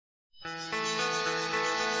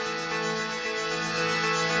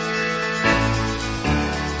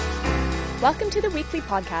Welcome to the weekly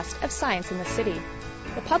podcast of Science in the City,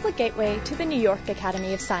 the public gateway to the New York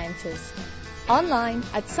Academy of Sciences, online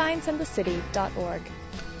at scienceandthecity.org.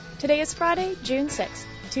 Today is Friday, June 6,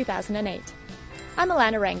 2008. I'm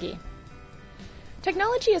Alana Rangi.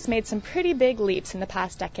 Technology has made some pretty big leaps in the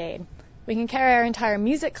past decade. We can carry our entire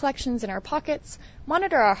music collections in our pockets,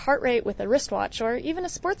 monitor our heart rate with a wristwatch or even a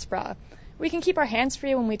sports bra. We can keep our hands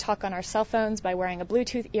free when we talk on our cell phones by wearing a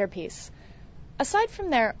Bluetooth earpiece. Aside from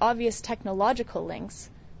their obvious technological links,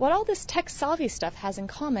 what all this tech-savvy stuff has in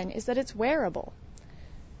common is that it's wearable.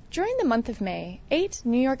 During the month of May, 8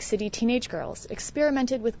 New York City teenage girls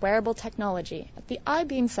experimented with wearable technology at the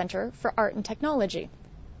Eyebeam Center for Art and Technology.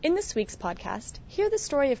 In this week's podcast, hear the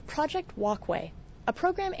story of Project Walkway, a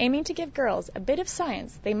program aiming to give girls a bit of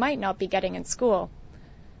science they might not be getting in school.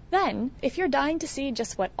 Then, if you're dying to see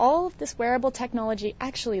just what all of this wearable technology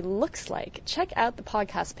actually looks like, check out the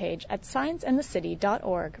podcast page at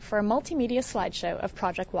scienceandthecity.org for a multimedia slideshow of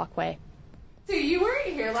Project Walkway. So you weren't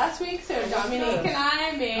here last week, so Dominique and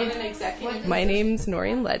I made an executive. My name's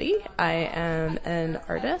Noreen Letty. I am an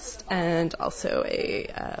artist and also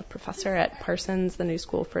a professor at Parsons, the New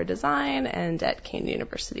School for Design, and at Kean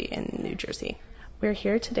University in New Jersey. We're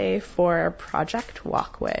here today for Project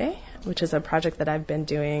Walkway, which is a project that I've been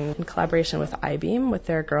doing in collaboration with Eyebeam with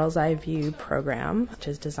their Girls Eye View program, which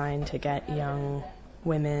is designed to get young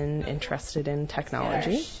women interested in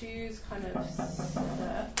technology.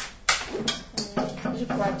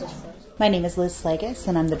 My name is Liz Slagus,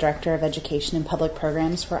 and I'm the Director of Education and Public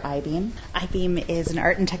Programs for Eyebeam. Eyebeam is an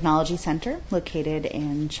art and technology center located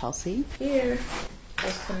in Chelsea. Here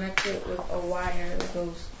is connected with a wire that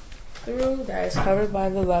goes through that is covered by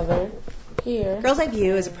the leather. Here. Girls Eye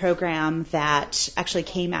View is a program that actually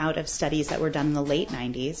came out of studies that were done in the late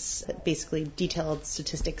 90s, basically detailed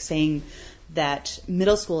statistics saying that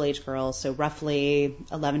middle school age girls, so roughly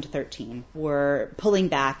 11 to 13, were pulling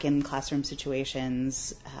back in classroom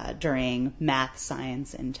situations during math,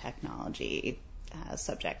 science, and technology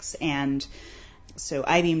subjects. And so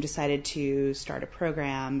Eyebeam decided to start a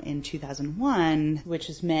program in 2001, which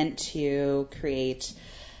is meant to create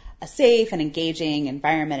a safe and engaging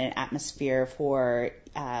environment and atmosphere for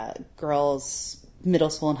girls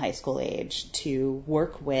middle school and high school age to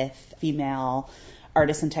work with female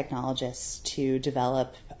artists and technologists to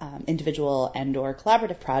develop individual and or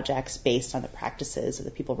collaborative projects based on the practices of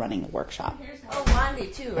the people running the workshop. Oh,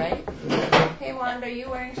 Wandy too, right? Hey, Wanda, are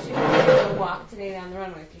you wearing shoes? You're going to walk today down the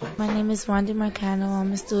runway with your shoes. My name is Wandy Marcano.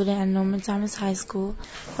 I'm a student at Norman Thomas High School.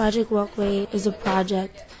 Project Walkway is a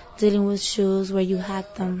project dealing with shoes where you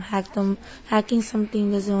hack them. Hacking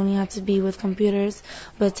something doesn't only have to be with computers,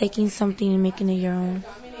 but taking something and making it your own.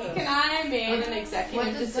 Dominique and I made an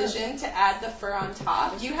executive decision to add the fur on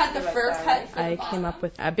top. You had the fur cut for I came up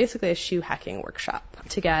with basically a shoe hacking workshop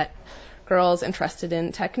to get girls interested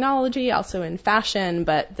in technology, also in fashion,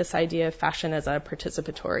 but this idea of fashion as a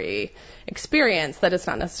participatory experience, that it's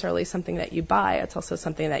not necessarily something that you buy, it's also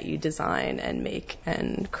something that you design and make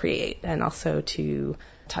and create, and also to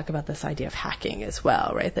talk about this idea of hacking as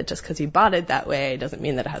well, right? That just because you bought it that way doesn't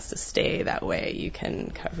mean that it has to stay that way. You can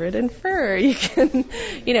cover it in fur. You can,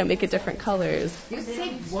 make it different colors. You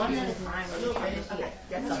say one at a time.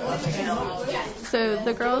 So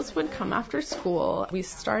the girls would come after school. We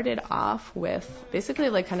started off with basically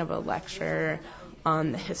like kind of a lecture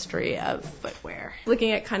on the history of footwear,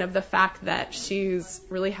 looking at kind of the fact that shoes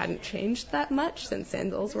really hadn't changed that much since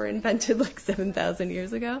sandals were invented like 7,000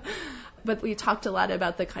 years ago. But we talked a lot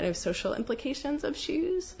about the kind of social implications of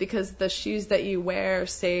shoes, because the shoes that you wear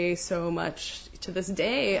say so much to this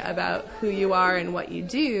day about who you are and what you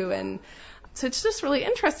do. And so it's just really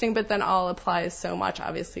interesting, but then all applies so much,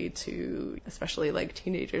 obviously, to especially like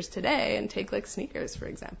teenagers today. And take like sneakers, for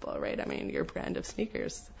example, right? I mean, your brand of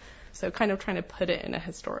sneakers. So kind of trying to put it in a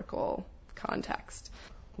historical context.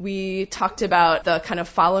 We talked about the kind of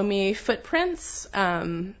follow me footprints,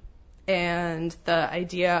 and the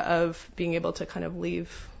idea of being able to kind of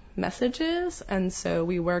leave messages. And so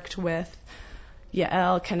we worked with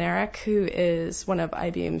Yael Kanarek, who is one of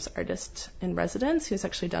Eyebeam's artists in residence, who's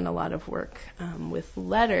actually done a lot of work with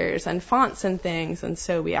letters and fonts and things. And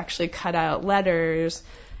so we actually cut out letters,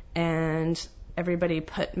 and everybody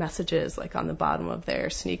put messages like on the bottom of their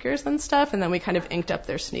sneakers and stuff. And then we kind of inked up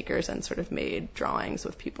their sneakers and sort of made drawings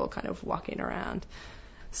with people kind of walking around.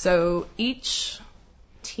 So each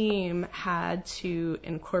team had to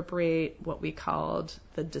incorporate what we called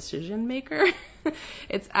the decision maker.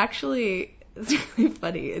 It's really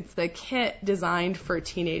funny. It's the kit designed for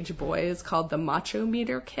teenage boys called the Macho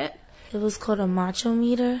Meter kit. It was called a Macho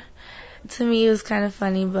Meter. To me, it was kind of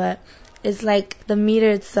funny, but it's like the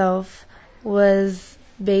meter itself was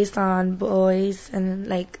based on boys, and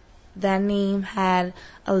like that name had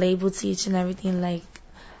a label to each and everything, like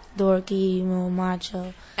dorky, emo,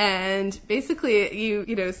 macho. And basically,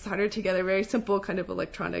 you solder together very simple kind of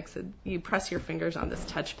electronics. You press your fingers on this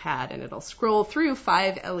touchpad, and it'll scroll through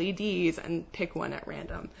 5 LEDs and pick one at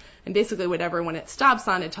random. And basically, whatever one it stops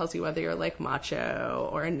on, it tells you whether you're like macho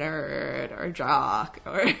or a nerd or a jock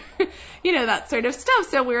or, that sort of stuff.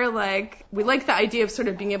 So we like the idea of sort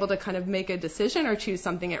of being able to kind of make a decision or choose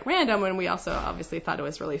something at random. And we also obviously thought it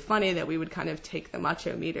was really funny that we would kind of take the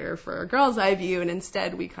macho meter for a girl's eye view, and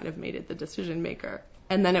instead we kind of made it the decision maker.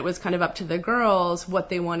 And then it was kind of up to the girls what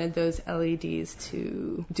they wanted those LEDs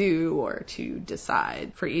to do or to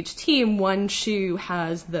decide. For each team, one shoe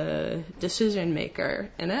has the decision maker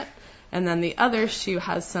in it, and then the other shoe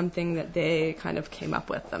has something that they kind of came up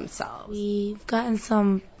with themselves. We've gotten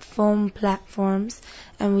some foam platforms,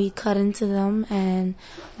 and we cut into them, and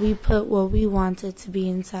we put what we wanted to be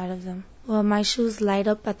inside of them. Well, my shoes light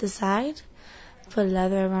up at the side, put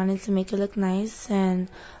leather around it to make it look nice, and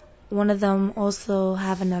one of them also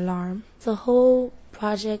have an alarm. The whole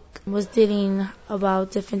project was dealing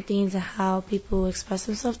about different things and how people express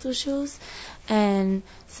themselves through shoes. And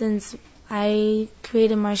since I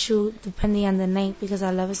created my shoe depending on the night because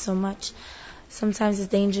I love it so much, sometimes it's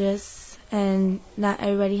dangerous and not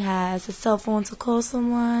everybody has a cell phone to call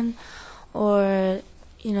someone, or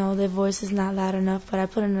their voice is not loud enough. But I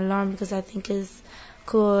put an alarm because I think it's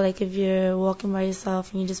cool, like if you're walking by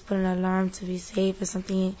yourself and you just put an alarm to be safe if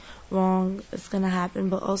something wrong is going to happen.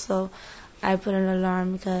 But also I put an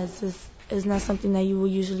alarm because it's not something that you will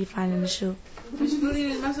usually find in a shoe.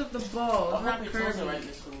 Mess up the ball.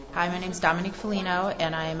 Hi, my name's Dominique Felino,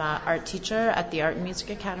 and I'm an art teacher at the Art and Music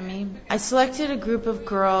Academy. I selected a group of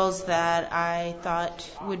girls that I thought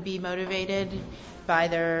would be motivated by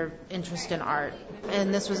their interest in art.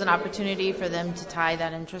 And this was an opportunity for them to tie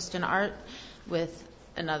that interest in art with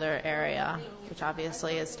another area, which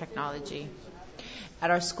obviously is technology.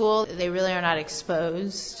 At our school, they really are not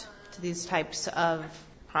exposed to these types of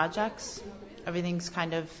projects. Everything's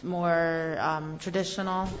kind of more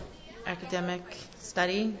traditional academic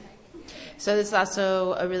study. So this is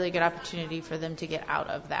also a really good opportunity for them to get out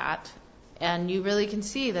of that. And you really can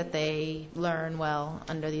see that they learn well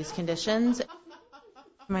under these conditions.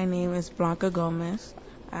 My name is Blanca Gomez.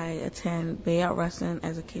 I attend Bay Out Western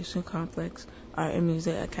Education Complex Art and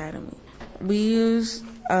Music Academy. We use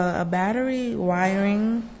a battery,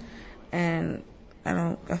 wiring, and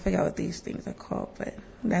I forgot what these things are called, but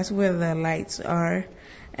that's where the lights are.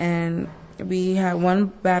 And we have one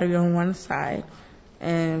battery on one side,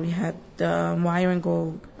 and we had the wiring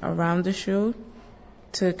go around the shoe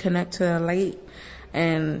to connect to the light.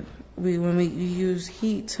 And when we use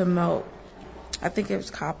heat to melt, I think it was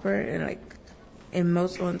copper, and it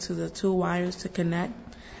melts onto the 2 wires to connect.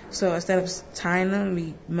 So instead of tying them,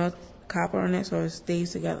 we melt copper on it so it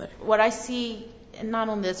stays together. What I see, not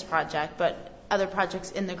on this project, but other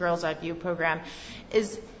projects in the Girls Eye View program,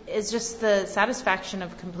 is just the satisfaction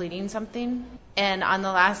of completing something. And on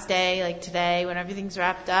the last day, like today, when everything's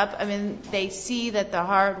wrapped up, they see that the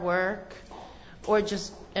hard work or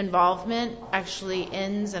just involvement actually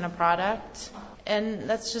ends in a product. And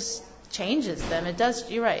that's just changes them.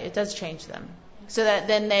 You're right, it does change them. So that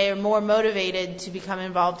then they are more motivated to become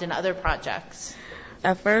involved in other projects.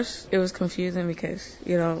 At first, it was confusing because,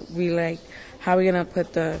 we how are we going to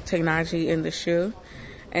put the technology in the shoe?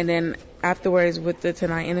 And then afterwards, with the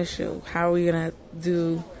technology in the shoe, how are we going to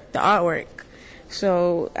do the artwork?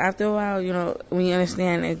 So after a while, when you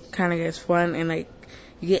understand, it kind of gets fun and,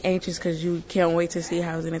 you get anxious because you can't wait to see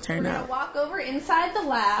how it's going to turn out. We're going to walk over inside the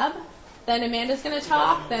lab. Then Amanda's going to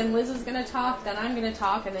talk, then Liz is going to talk, then I'm going to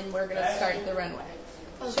talk, and then we're going to start the runway.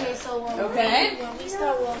 Okay, so when we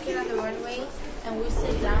start walking on the runway and we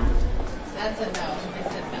sit down. That's a no. I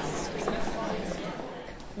said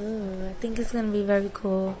no. Ooh, I think it's going to be very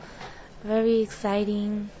cool, very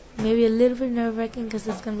exciting, maybe a little bit nerve-wracking because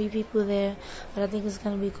there's going to be people there, but I think it's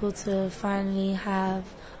going to be cool to finally have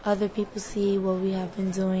other people see what we have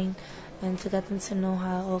been doing and to get them to know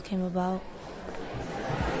how it all came about.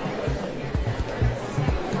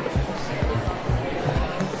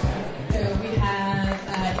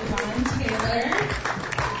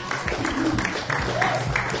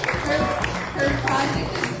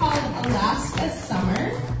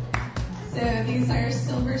 These are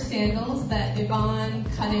silver sandals that Yvonne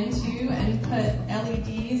cut into and put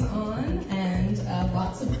LEDs on and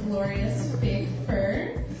lots of glorious big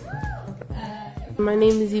fur. My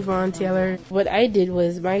name is Yvonne Taylor. What I did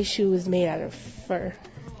was my shoe was made out of fur.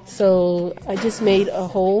 So I just made a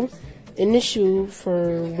hole in the shoe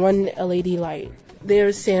for one LED light.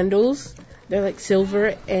 They're sandals They're like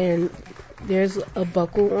silver, and there's a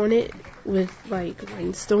buckle on it with like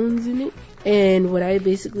rhinestones in it. And what I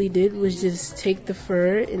basically did was just take the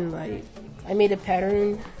fur and like I made a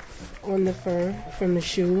pattern on the fur from the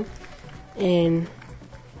shoe and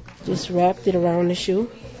just wrapped it around the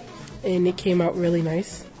shoe, and it came out really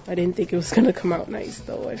nice. I didn't think it was going to come out nice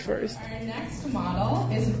though at first. Our next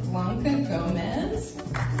model is Blanca Gomez.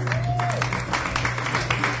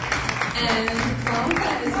 And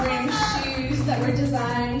Blanca is wearing shoes that were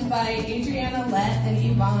designed by Adriana Lett and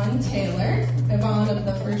Yvonne Taylor. Yvonne of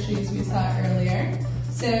the first shoes we saw earlier.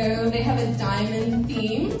 So they have a diamond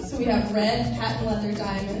theme. So we have red patent leather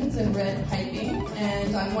diamonds and red piping.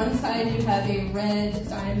 And on one side you have a red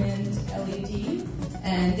diamond LED.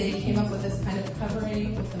 And they came up with this kind of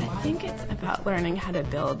covering with the I think it's about learning how to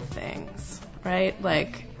build things, right?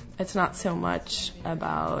 Like, it's not so much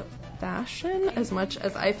about fashion as much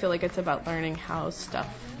as I feel like it's about learning how stuff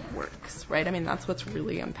works, right? I mean, that's what's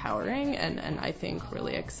really empowering and I think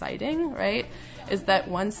really exciting, right? Is that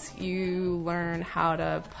once you learn how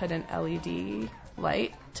to put an LED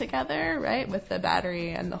light together, right, with the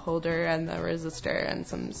battery and the holder and the resistor and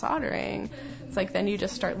some soldering, it's like then you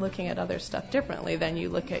just start looking at other stuff differently. Then you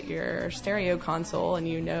look at your stereo console and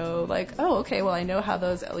you know, like, oh, okay, well, I know how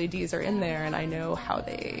those LEDs are in there and I know how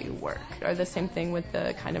they work. Or the same thing with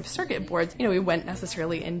the kind of circuit boards. You know, we went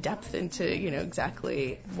necessarily in depth into, you know,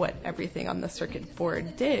 exactly what everything on the circuit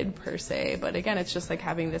board did per se, but again, it's just like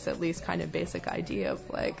having this at least kind of basic idea of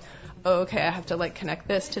like, oh, okay, I have to like connect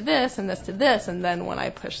this to this and this to this, and then when I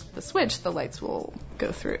push the switch, the lights will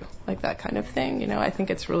go through, like that kind of thing. You know, I think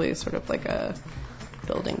it's really sort of like a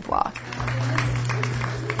building block. Okay,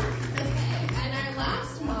 and our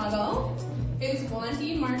last model is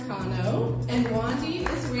Wandy Marcano, and Wandy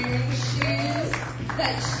is wearing shoes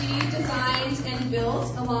that she designed and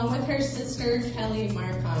built along with her sister Kelly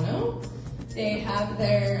Marcano. They have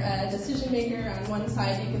their decision maker on one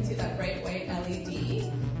side. You can see that bright white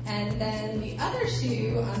LED. And then the other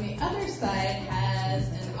shoe on the other side has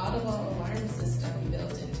an audible alarm system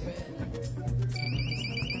built into it.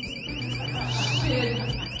 Should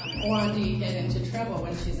Wandy get into trouble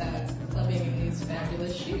when she's out clubbing in these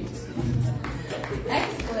fabulous shoes?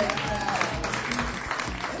 Excellent.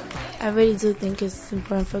 I really do think it's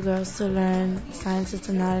important for girls to learn science and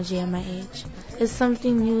technology at my age. It's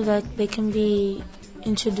something new that they can be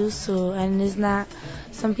introduced to, and it's not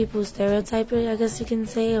some people stereotype it, I guess you can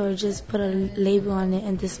say, or just put a label on it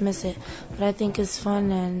and dismiss it. But I think it's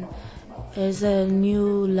fun and there's a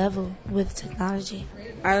new level with technology.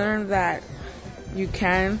 I learned that you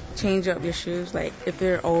can change up your shoes. Like if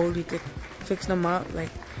they're old, you could fix them up, like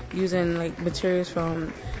using like materials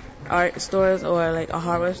from art stores or like a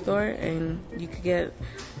hardware store, and you could get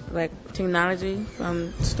like technology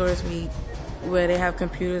from stores where they have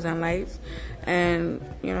computers and lights, and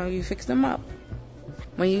you know, you fix them up.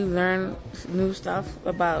 When you learn new stuff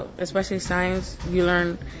about, especially science, you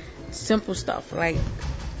learn simple stuff, like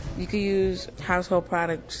you could use household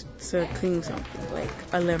products to clean something, like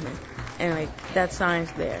a lemon, and like that's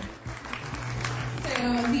science there.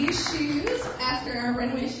 So these shoes, after our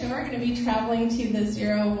runway show, are going to be traveling to the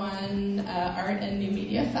 01 Art and New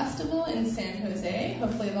Media Festival in San Jose.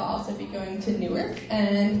 Hopefully they'll also be going to Newark,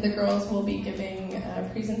 and the girls will be giving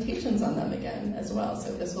presentations on them again as well.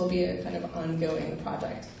 So this will be a kind of ongoing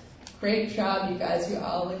project. Great job, you guys. You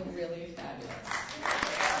all look really fabulous.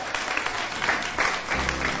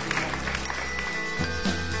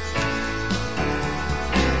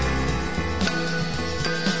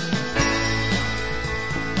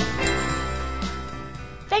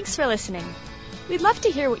 Thanks for listening. We'd love to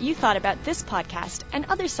hear what you thought about this podcast and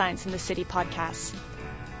other Science in the City podcasts.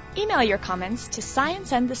 Email your comments to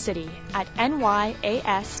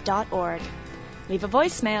scienceandthecity@nyas.org. Leave a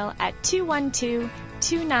voicemail at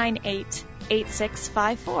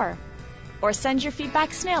 212-298-8654. Or send your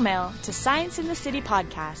feedback snail mail to Science in the City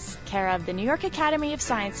Podcasts, care of the New York Academy of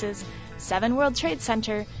Sciences, 7 World Trade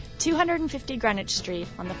Center, 250 Greenwich Street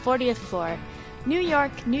on the 40th floor, New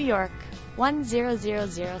York, New York,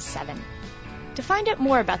 10007. To find out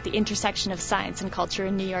more about the intersection of science and culture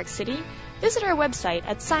in New York City, visit our website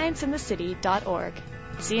at scienceinthecity.org.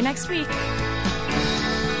 See you next week.